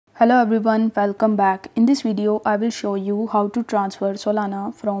Hello everyone, welcome back. In this video, I will show you how to transfer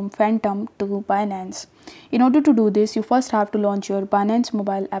Solana from Phantom to Binance. In order to do this, you first have to launch your Binance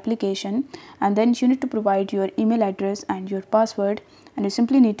mobile application, and then you need to provide your email address and your password, and you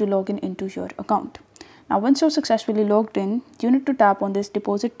simply need to log in into your account. Now once you're successfully logged in, you need to tap on this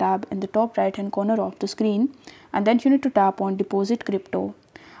deposit tab in the top right hand corner of the screen, and then you need to tap on deposit crypto.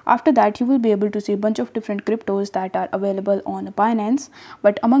 After that, you will be able to see a bunch of different cryptos that are available on Binance,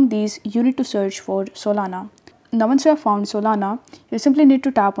 but among these, you need to search for Solana. Now once you have found Solana, you simply need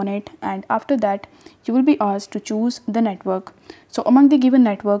to tap on it, and after that, you will be asked to choose the network. So among the given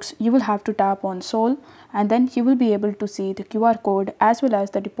networks, you will have to tap on Sol, and then you will be able to see the QR code as well as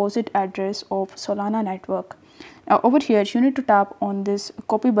the deposit address of Solana network. Now over here, you need to tap on this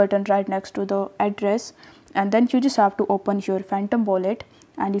copy button right next to the address, and then you just have to open your Phantom wallet,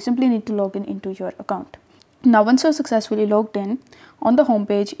 and you simply need to log in into your account. Now once you're successfully logged in, on the home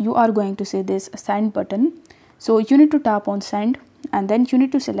page you are going to see this send button. So you need to tap on send, and then you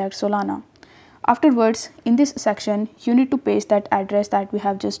need to select Solana. Afterwards, in this section, you need to paste that address that we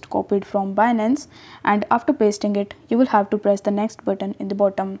have just copied from Binance, and after pasting it, you will have to press the next button in the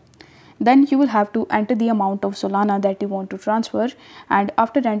bottom. Then you will have to enter the amount of Solana that you want to transfer, and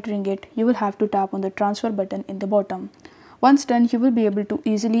after entering it, you will have to tap on the transfer button in the bottom. Once done, you will be able to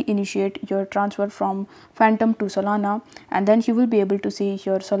easily initiate your transfer from Phantom to Solana, and then you will be able to see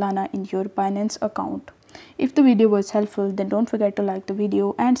your Solana in your Binance account. If the video was helpful, then don't forget to like the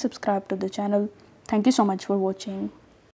video and subscribe to the channel. Thank you so much for watching.